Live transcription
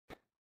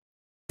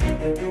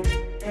Right,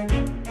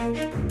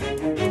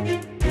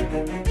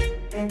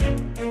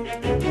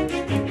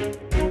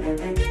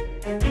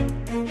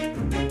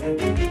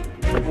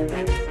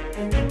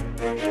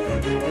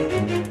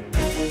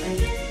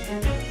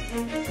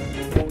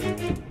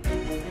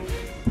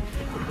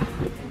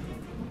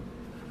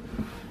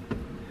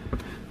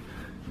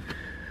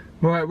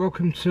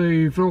 welcome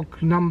to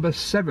vlog number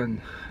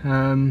 7.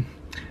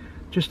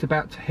 Just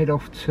about to head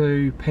off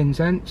to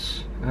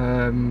Penzance.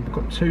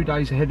 Got 2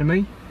 days ahead of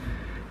me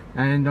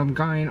and I'm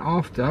going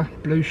after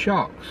blue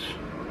sharks.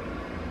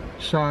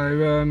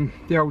 So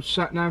the old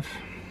sat nav,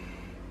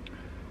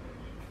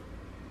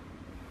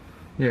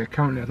 yeah,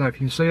 currently, I don't know if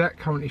you can see that,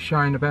 currently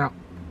showing about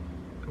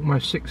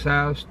almost 6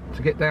 hours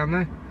to get down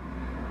there.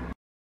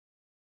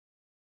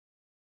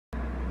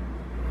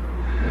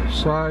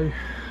 So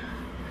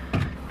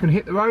gonna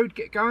hit the road,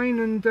 get going,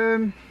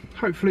 and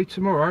hopefully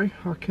tomorrow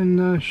I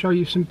can show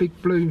you some big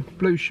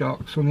blue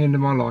sharks on the end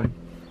of my line.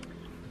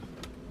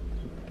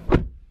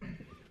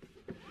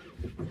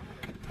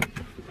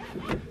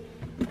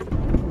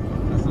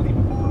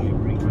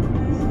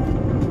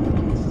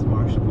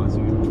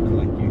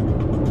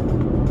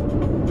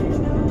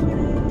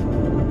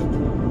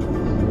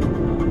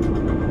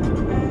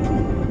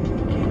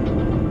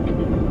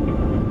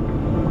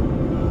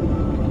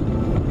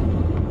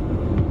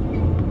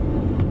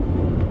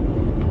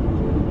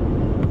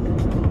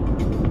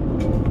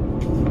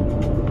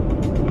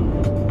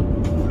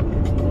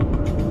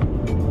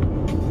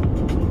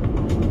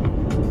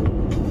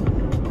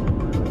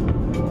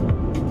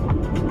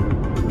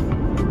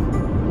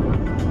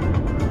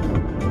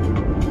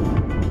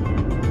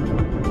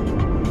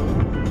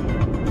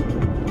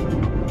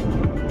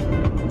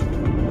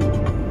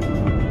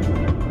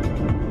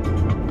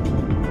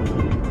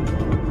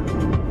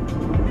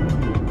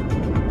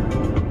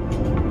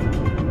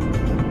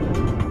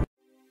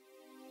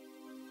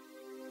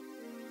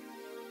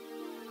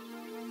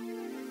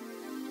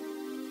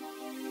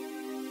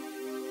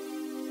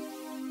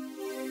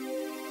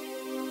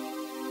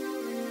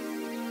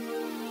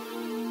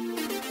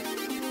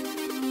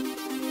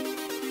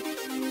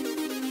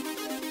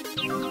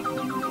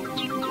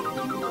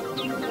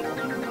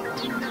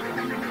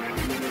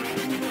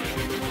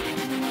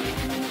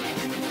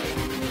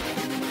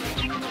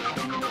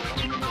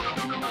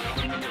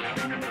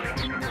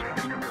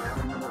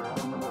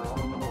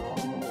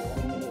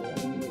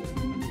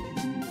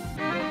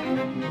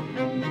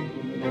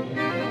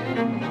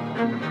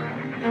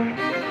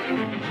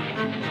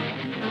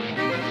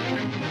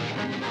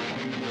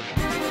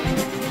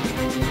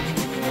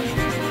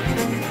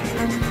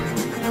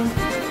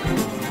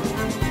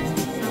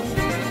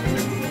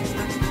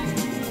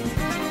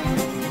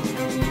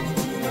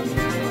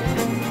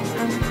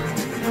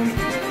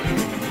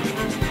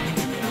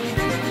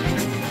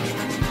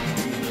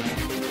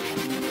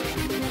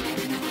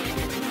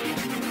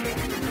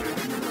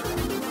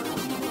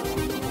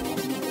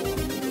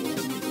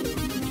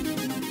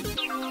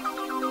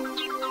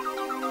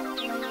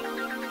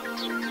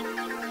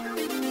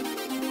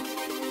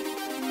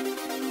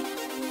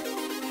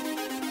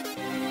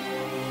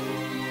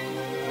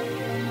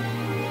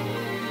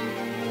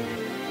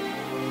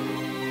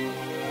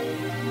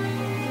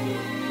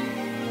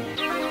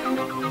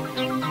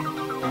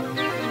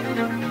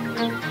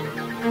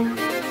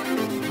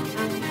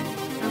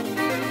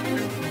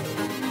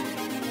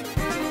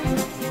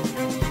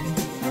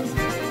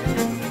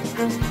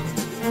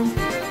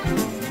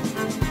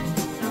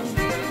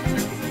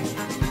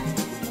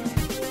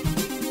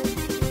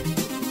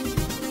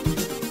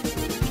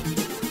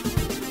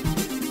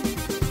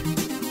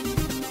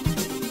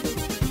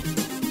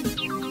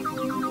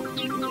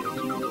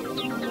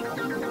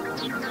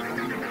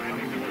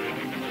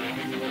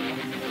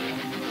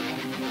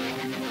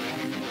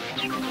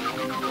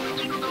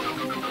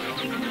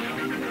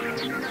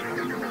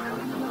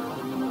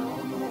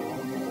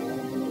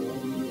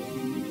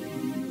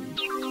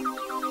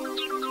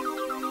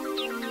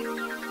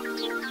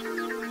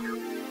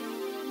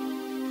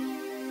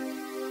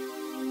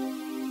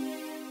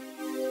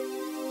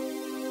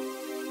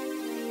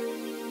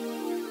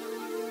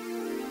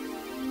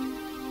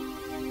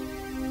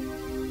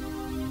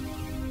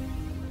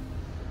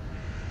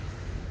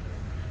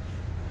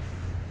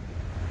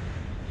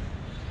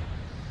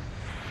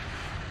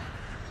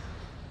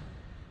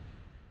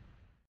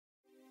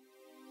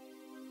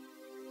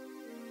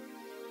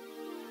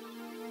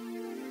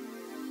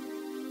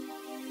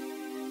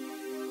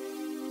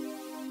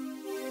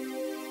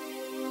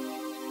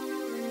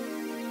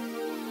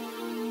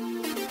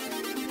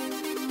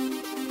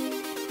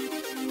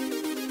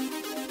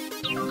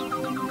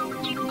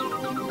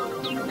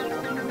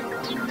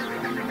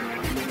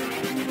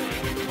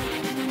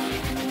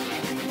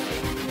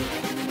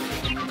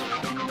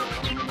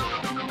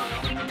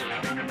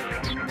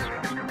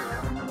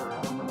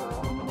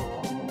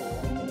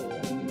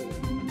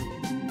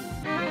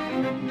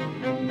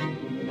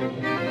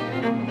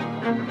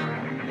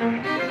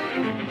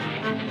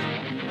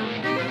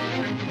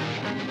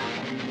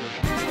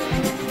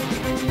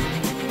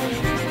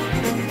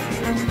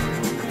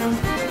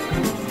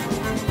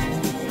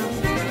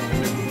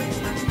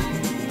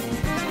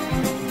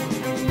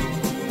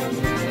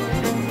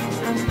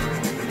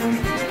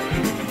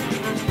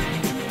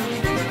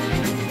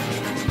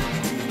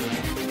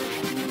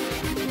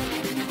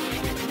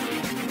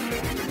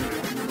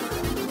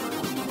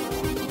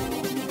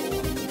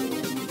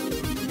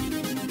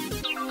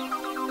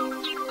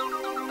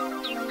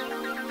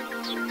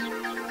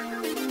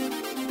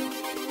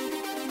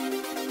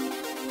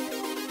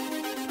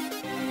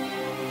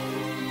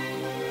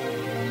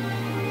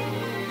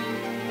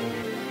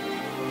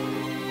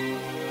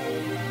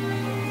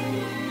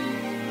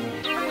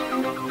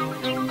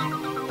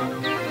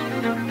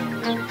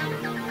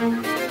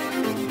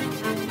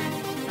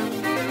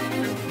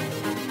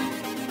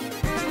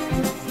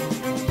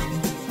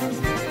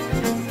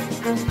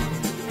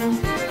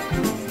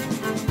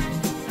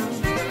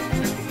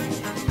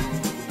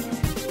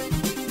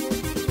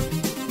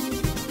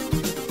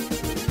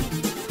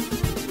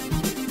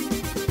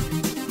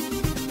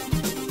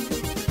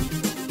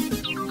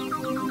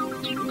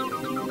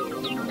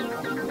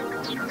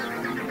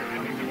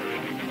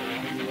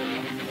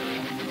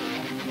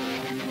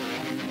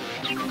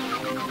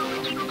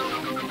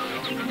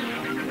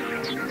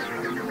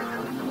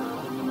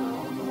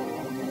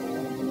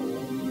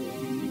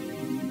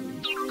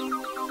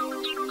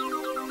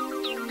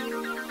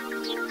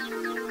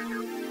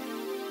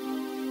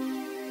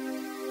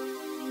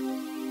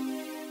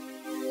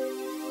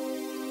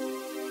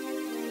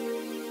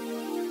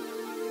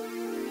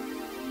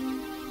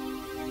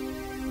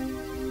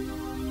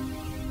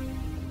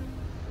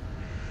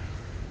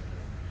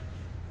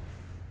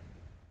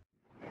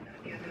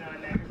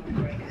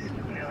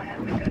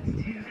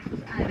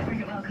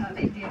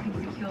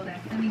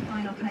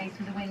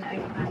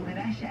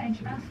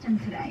 edge Aston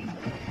today.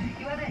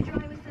 The weather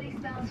dry with sunny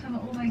spells from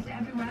almost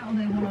everywhere,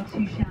 although one or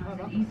two showers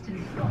in eastern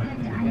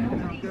Scotland and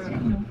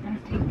northeastern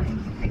northwest England.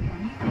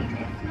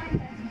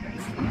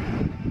 It's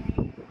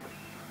 9:33.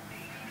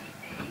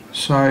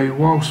 So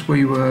whilst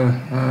we were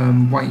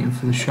waiting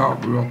for the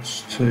shark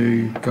rods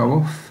to go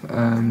off,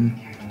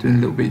 doing a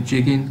little bit of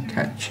jigging,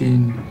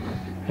 catching,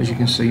 as you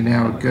can see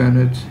now, a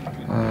gurnard,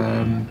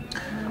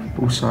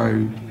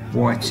 also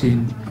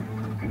whiting,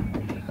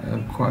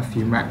 quite a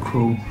few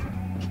mackerel.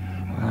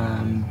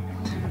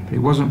 But it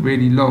wasn't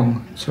really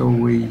long till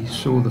we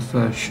saw the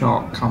first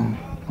shark come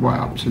right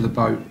up to the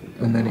boat,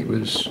 and then it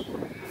was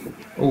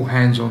all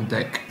hands on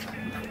deck.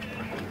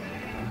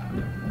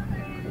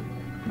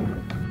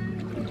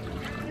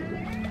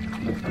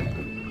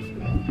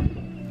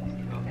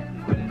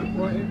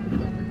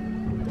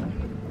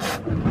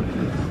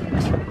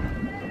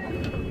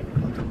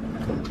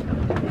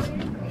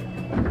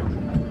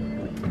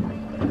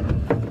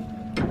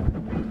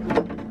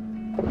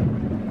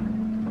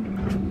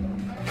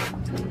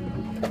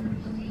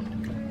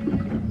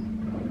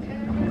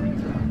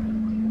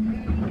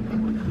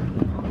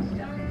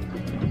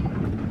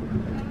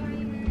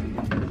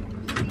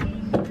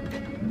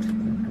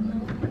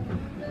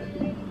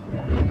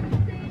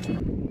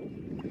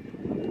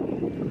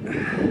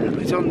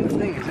 He's on the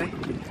thing, is he?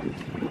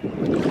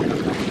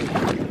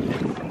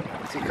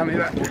 Is he coming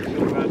back?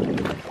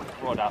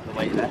 Rod out the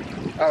way there.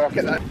 Oh, I'll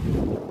get that.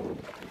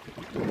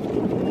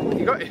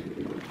 You got it?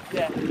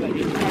 Yeah,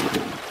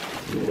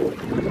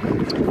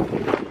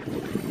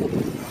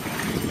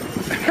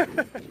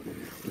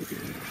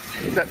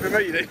 Is that for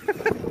me then?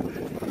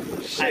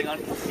 hang on,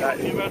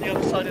 you're around the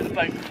other side of the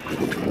boat.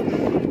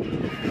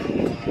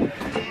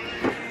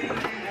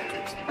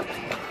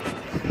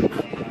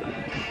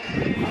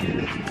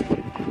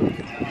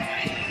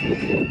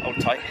 Hold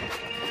tight.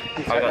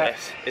 I got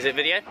this. Is it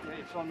video? Yeah,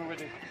 it's on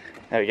already.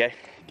 There we go.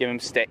 Give him a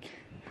stick.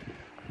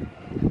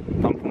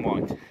 Pump and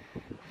wind.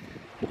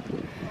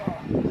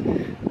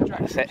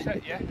 That's it.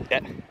 Set, yeah?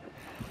 Yep.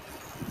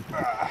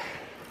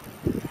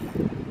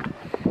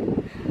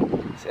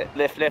 That's it.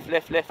 Lift, lift,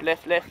 lift, lift,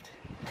 lift, lift.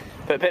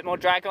 Put a bit more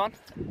drag on.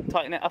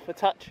 Tighten it up a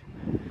touch.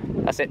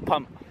 That's it.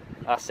 Pump.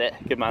 That's it.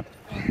 Good man.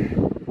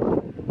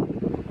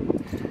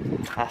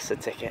 That's the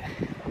ticket.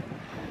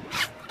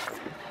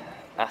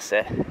 That's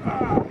it.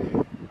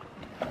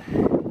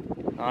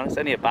 Oh, it's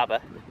only a babber.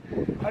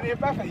 Only a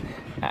baby?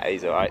 Ah,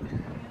 he's alright.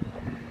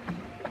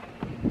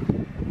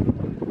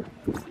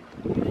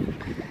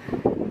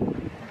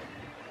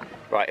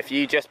 Right, if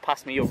you just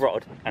pass me your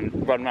rod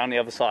and run round the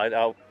other side,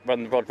 I'll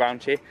run the rod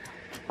round you,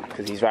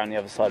 because he's round the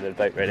other side of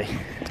the boat ready.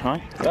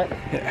 Alright? Right?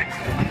 Yeah.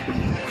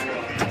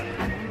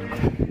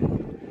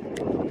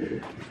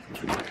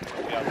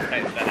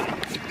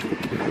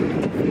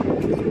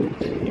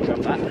 You drop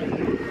that.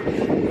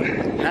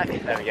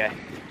 There we go.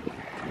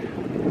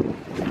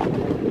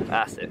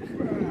 That's it.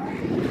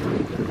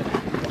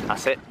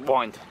 That's it.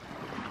 Wind.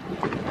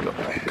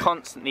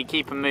 Constantly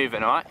keep them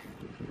moving, alright?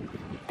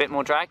 Bit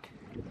more drag.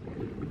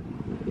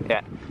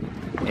 Yeah.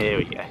 Here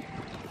we go.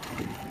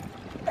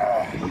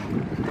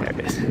 There it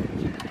is.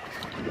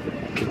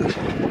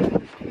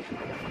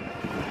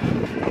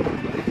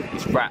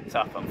 It's wrapped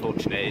up,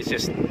 unfortunately. It's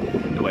just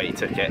the way he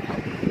took it.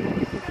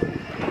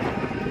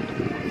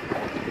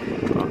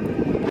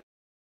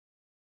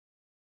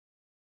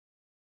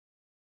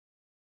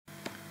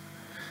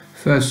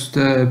 First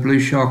blue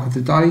shark of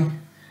the day,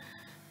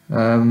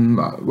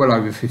 well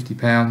over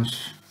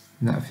 £50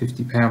 in that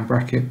 £50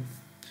 bracket.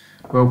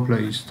 Well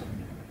pleased.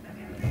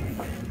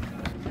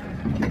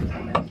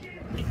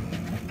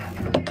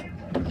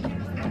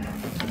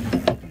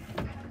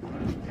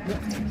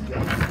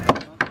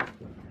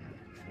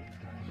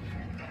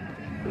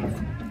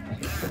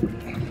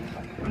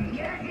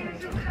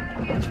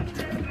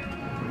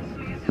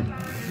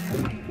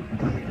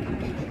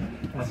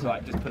 That's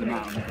right, just put them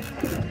out.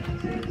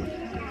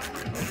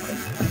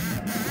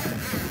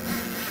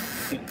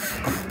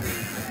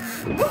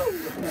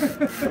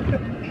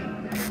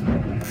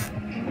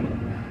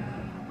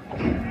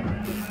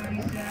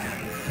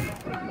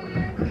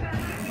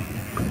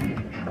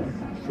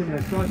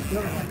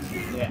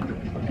 Yeah.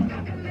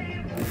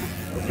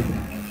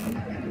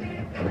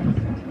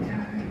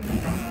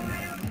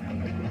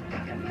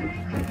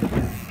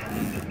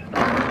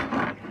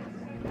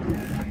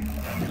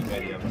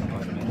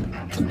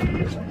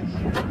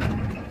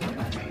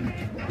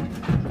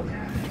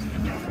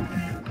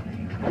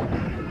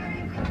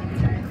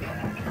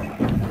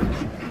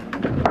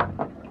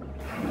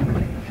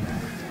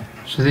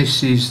 So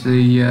this is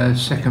the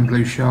second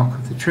blue shark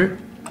of the trip.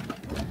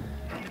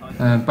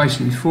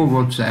 Basically 4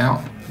 rods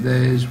out.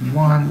 There's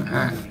one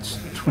at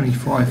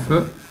 25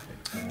 foot,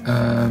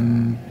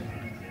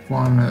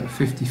 one at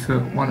 50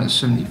 foot, one at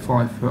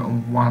 75 foot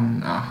and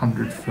one at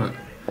 100 foot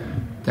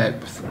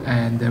depth,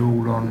 and they're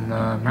all on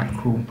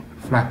mackerel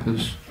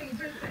flappers,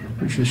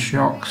 which the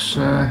sharks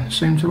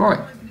seem to like.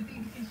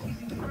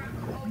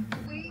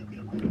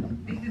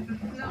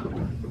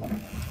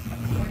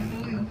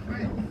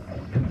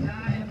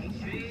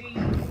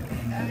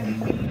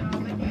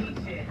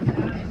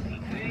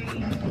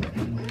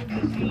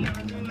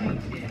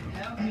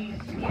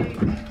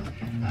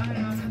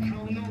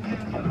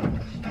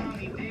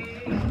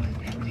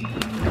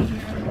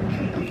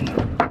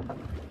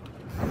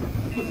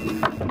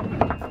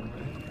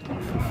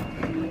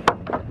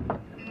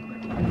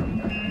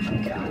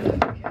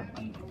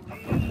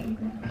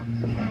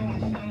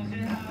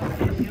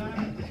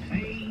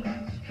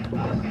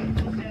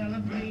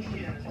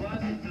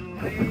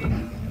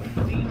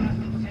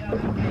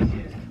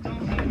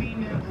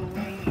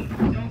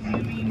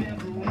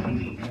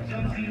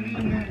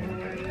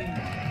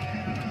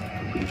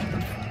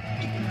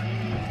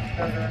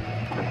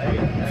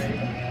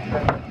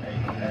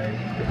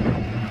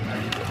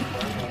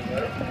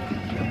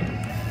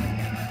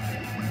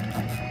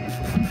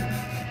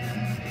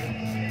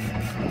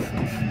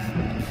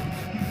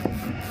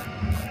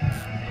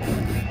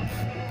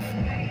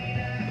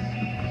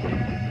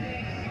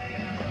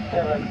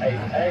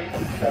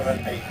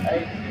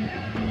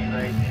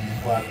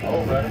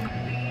 Over.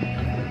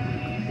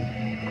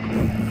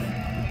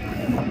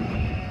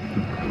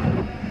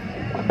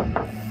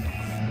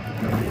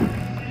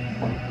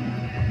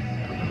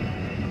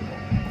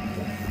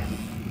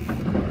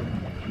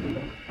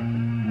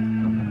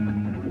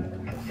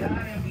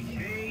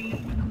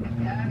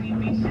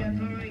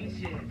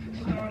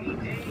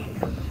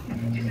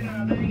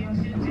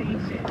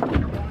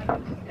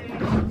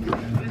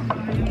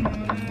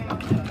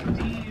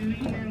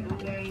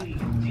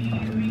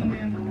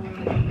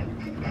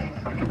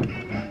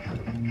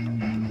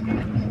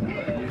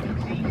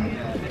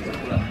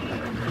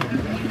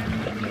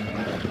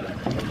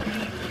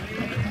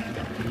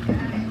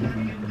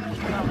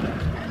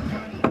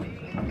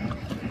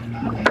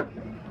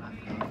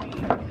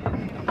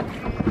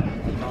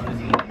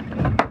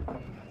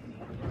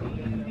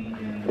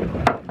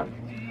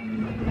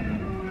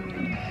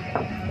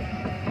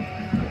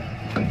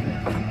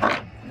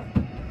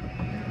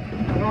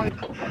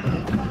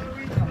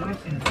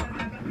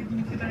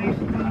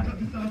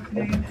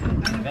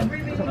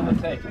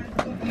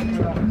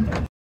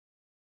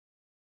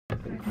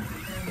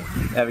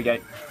 There we go.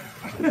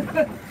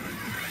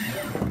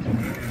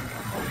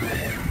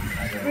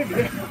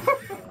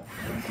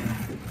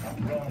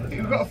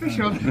 You've got a fish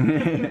on.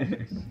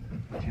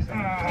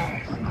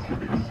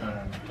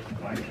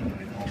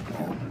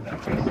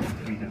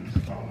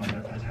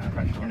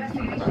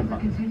 Investigations are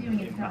continuing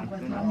in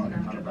southwest London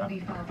after a body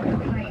found on a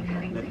plane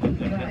heading to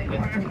Heathrow.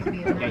 It's thought to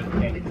be a man who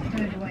had been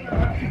stowed away by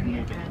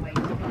Kenya Airways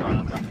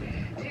flight.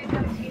 Two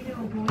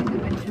 17-year-old boys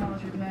have been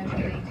charged with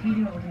murdering an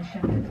 18-year-old in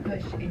Shepherd's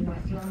Bush in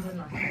West London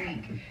last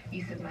week.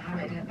 Yusuf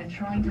Mohammed had been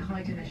trying to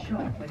hide in a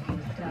shop when he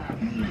was stabbed.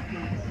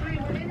 Three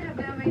women have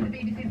now made the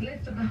BBC's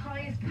list of the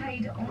highest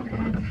paid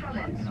on-air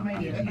talents.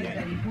 Radio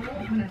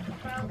 234, Vanessa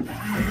Feltz,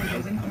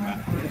 and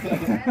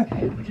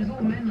Winston, which was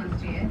all men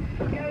last year.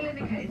 Gary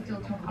Lineker is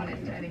still top of the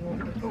list, earning more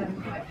than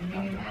 £75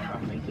 million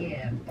a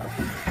year.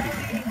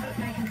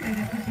 Bookmakers say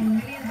they're putting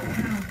millions of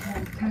pounds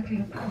towards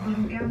tackling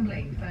problem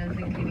gambling. Firms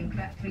including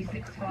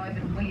Bet365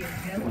 and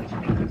Williams Hill, which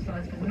have been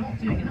criticised for not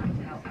doing enough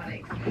to help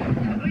addicts,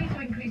 have agreed to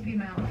increase the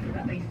amount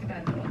that they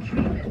spend on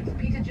treatment.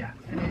 Peter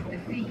Jackson is the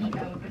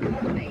CEO of the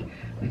company,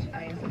 which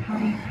aims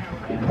Paddy's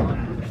Health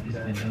and This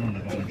has been done on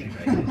a voluntary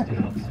basis to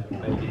help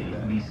support the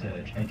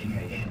research,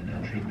 education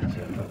and treatment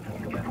of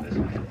problem gamblers.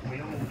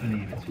 We all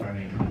believe it's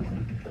very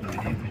important that we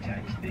do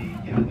protect the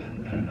young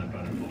and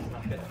vulnerable,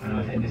 and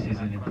I think this is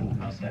an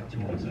important step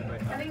towards it.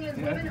 And England's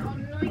women are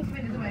 90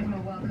 minutes away from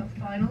a World Cup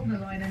final. The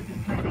Lioness is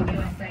playing the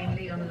USA and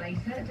Leon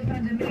later.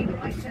 Defender Millie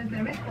Bright says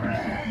there is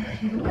pressure, but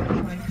she's also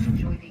trying to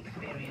enjoy the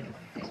experience.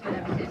 It's been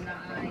everything that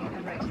I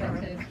ever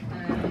expected.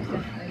 It's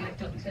definitely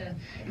lived up to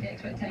the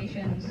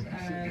expectations,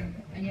 and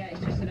yeah, it's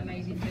just an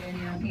amazing journey.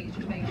 And I think it's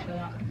just making sure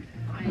that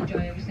I enjoy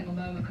every single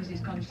moment because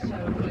it's gone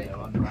so quick.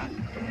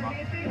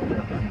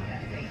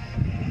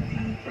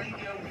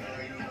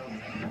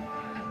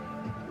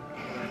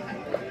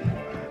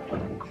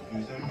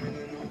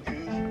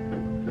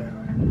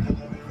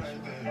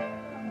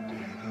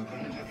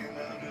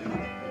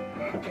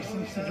 This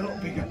is a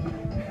lot bigger.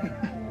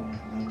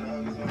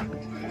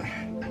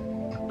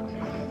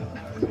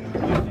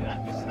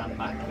 Stand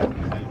back.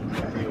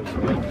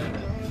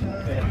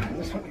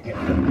 That's what we get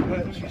from the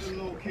purchase.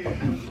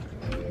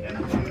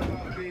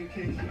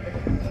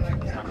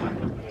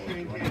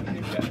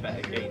 Get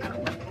better gain.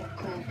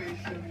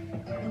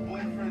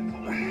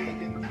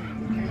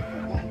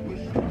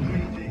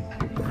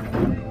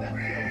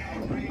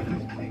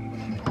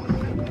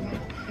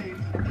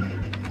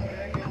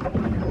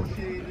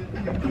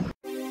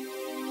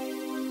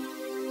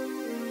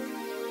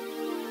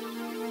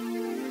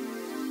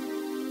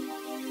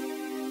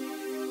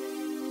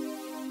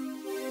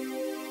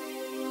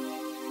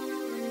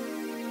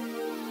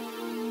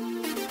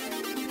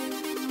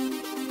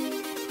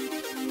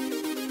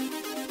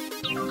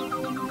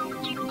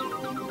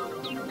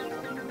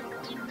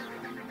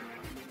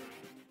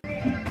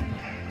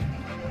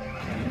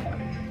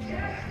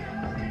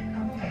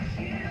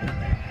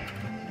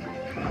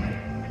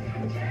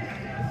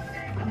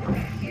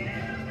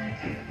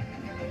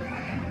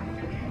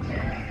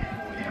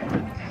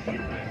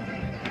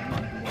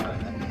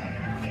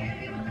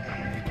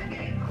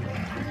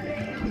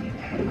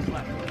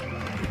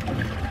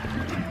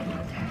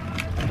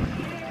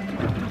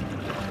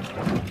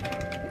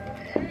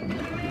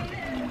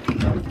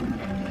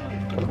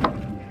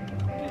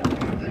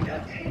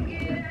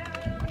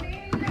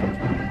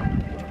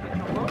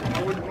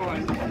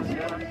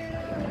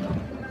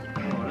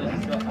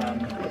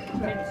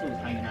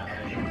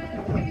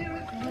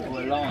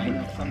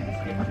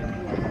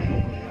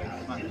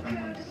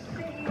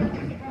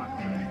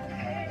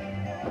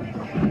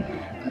 Before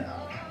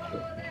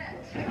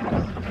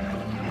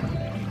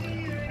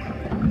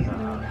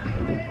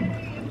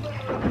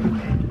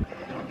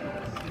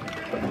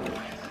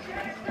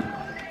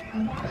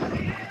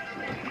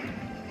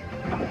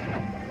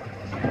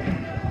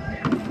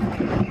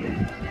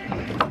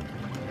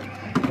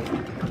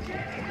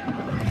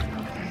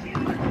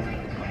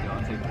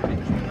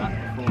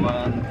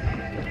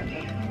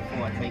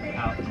I take it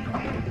out.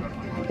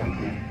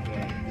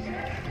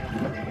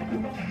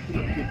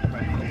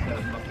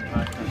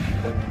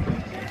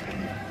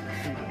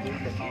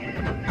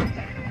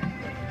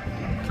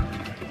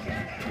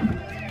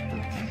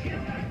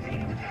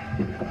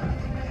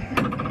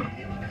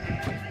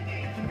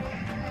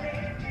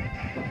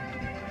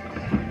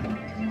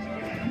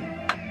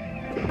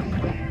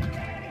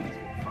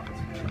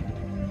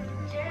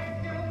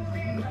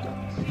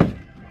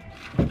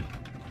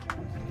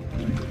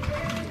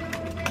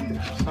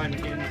 Same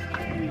again,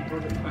 we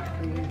brought it back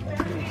and we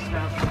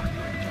start.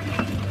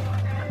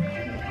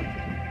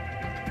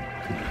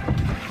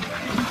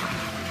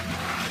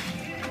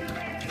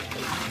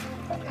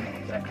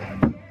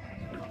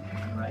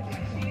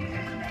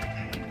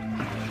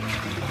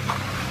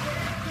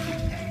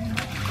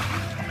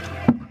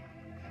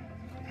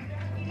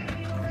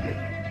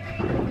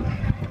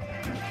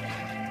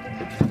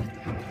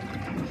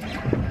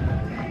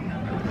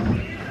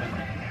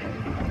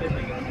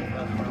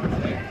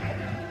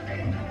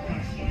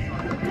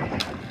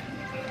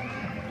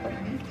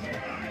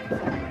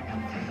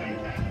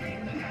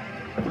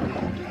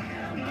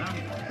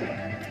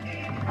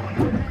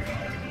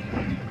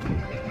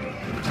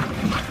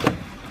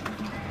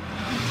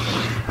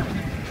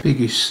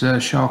 Biggest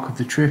shark of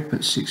the trip at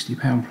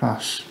 £60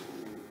 plus.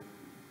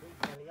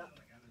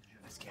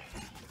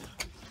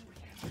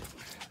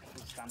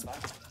 Stand back.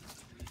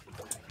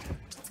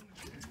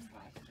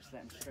 Just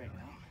let him straight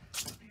now.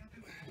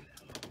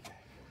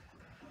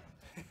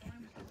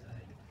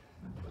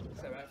 Is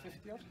that about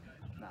 50 odd?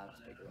 Nah,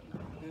 that's bigger than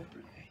that.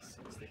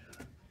 60.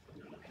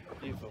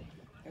 Beautiful.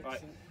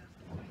 Right,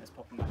 let's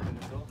pop him back in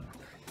the door.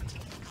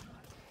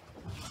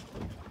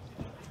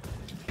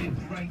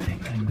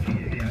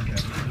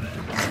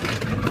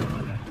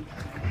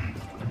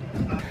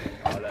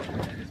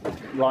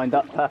 Lined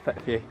up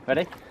perfect for you.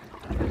 Ready?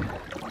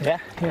 Yeah?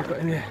 Yeah, got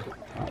in there.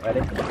 Right, ready?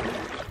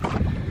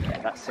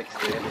 Yeah, that's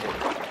 60. Isn't it?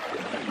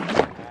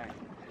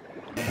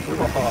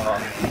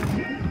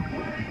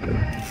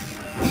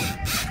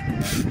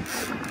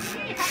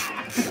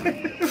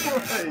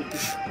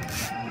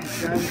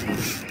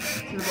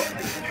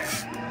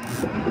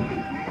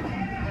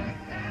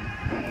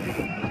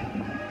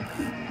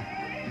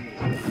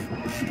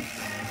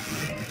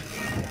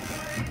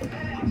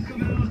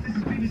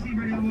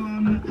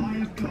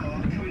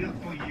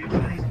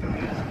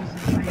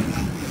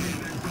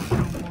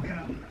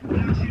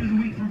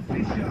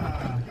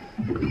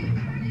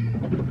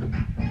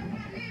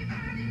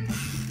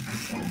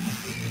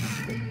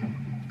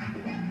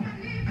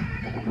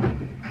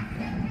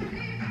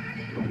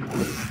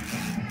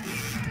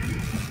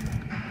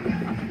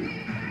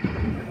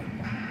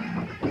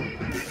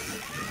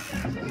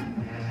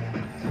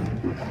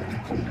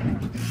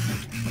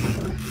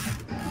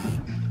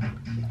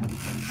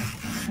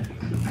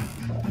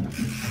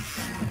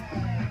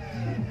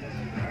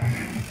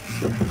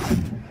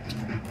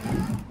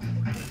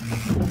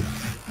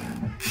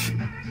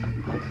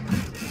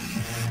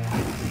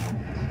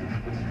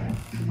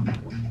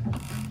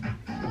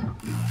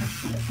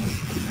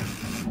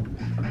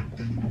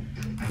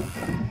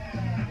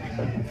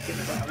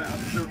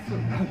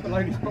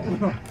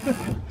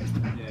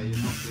 Yeah, you're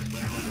not this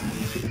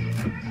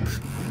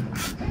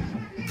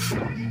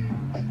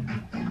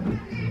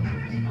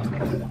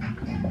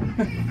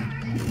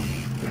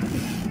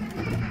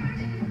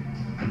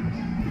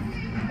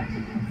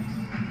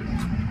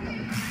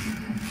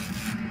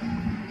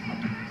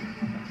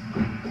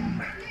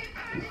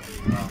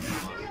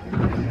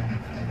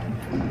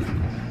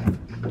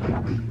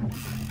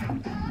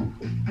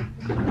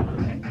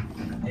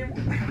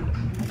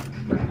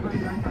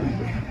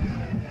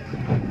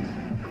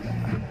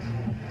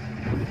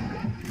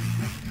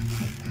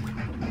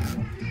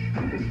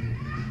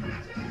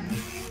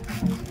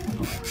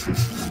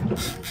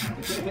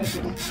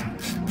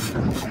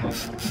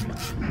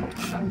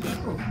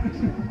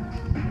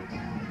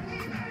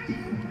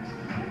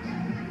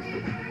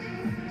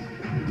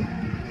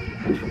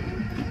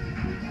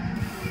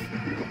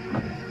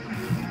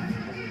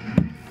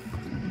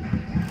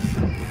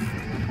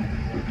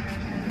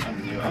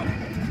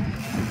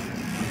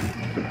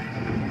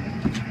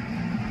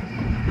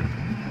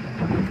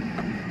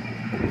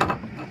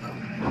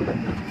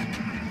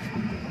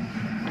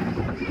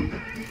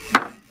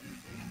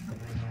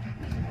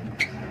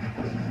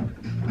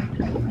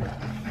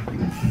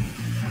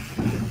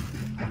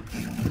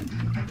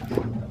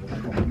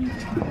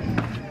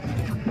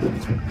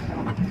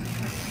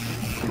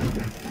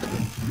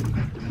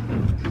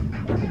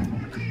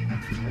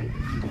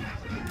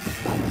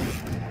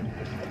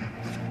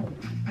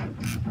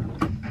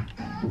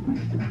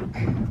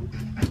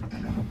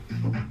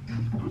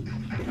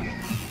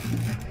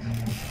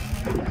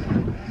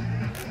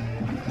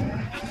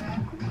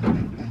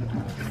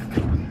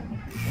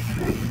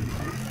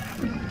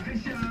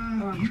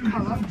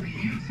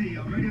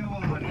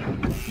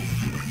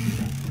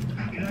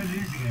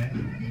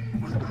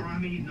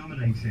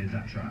nominated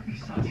that track.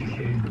 Such a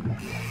tune.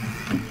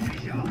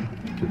 Fish Up,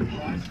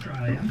 High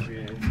Australia. He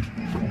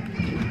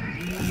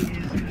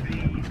is going to be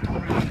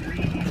Aaron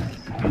Reeves.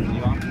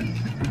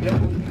 Yep.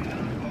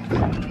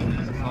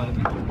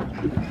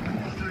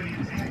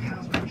 Australian tech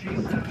house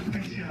producer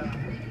Fisher.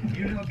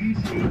 You Know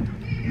Beauty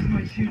is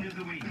my tune of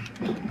the week.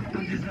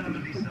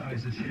 Undeservedly so,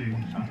 it's a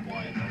tune. That's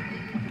why it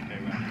doesn't go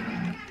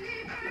round.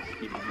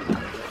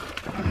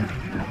 Okay,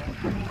 now,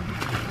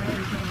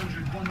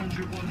 100,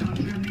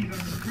 Neva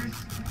and Chris.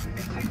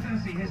 It's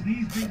 2:30, his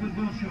knees big with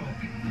Will Chalk.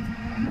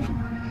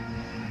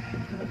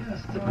 For the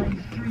first time,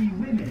 3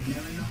 women are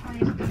in the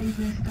highest paid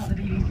list at the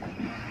BBC.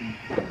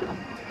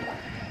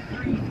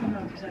 3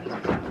 female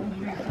presenters have all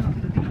moved up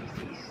the BBC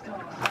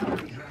Star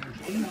Salaries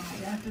ranking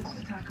after efforts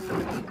to tackle the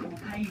equal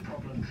pay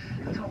problem.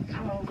 The top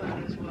 12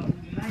 earners were all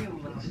male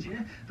last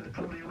year, but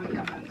Claudia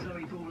Wickham and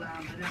Zoe Ball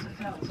and Vanessa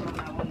Feltz are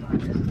now on that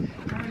list.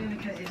 Gary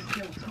Lineker is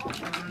still top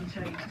with an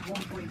unchanged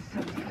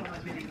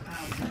 £1.75 million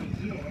a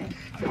year.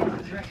 Here's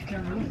the Director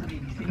General of the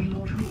BBC,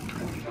 Lord Hook.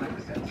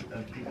 45%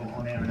 of people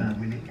on air are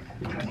women,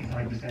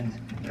 25%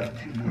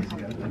 2 years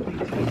ago. A big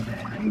change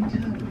there. And in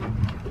turn,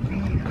 We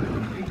have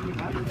really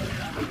valued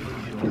that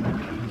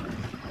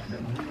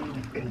women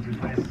can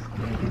progress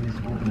in this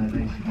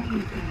organisation.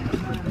 the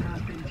man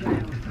has been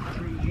jailed for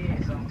 3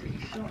 years after he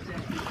shot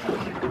dead his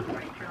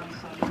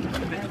great-grandson.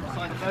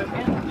 Beside the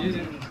boat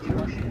here.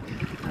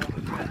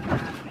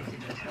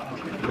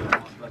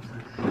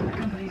 The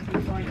company's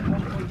been fined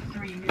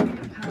 £1.3 million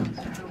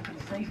for health and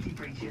safety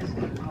breaches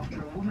after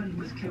a woman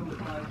was killed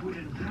by a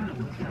wooden panel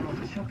that fell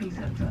off a shopping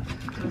centre.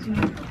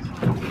 29 of the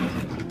time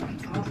walking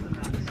past the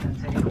Manor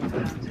Centre in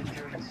Northampton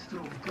during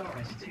Storm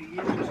Doris 2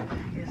 years ago.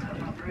 Here's her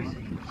mum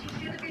Rosie. She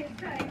should have been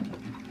safe.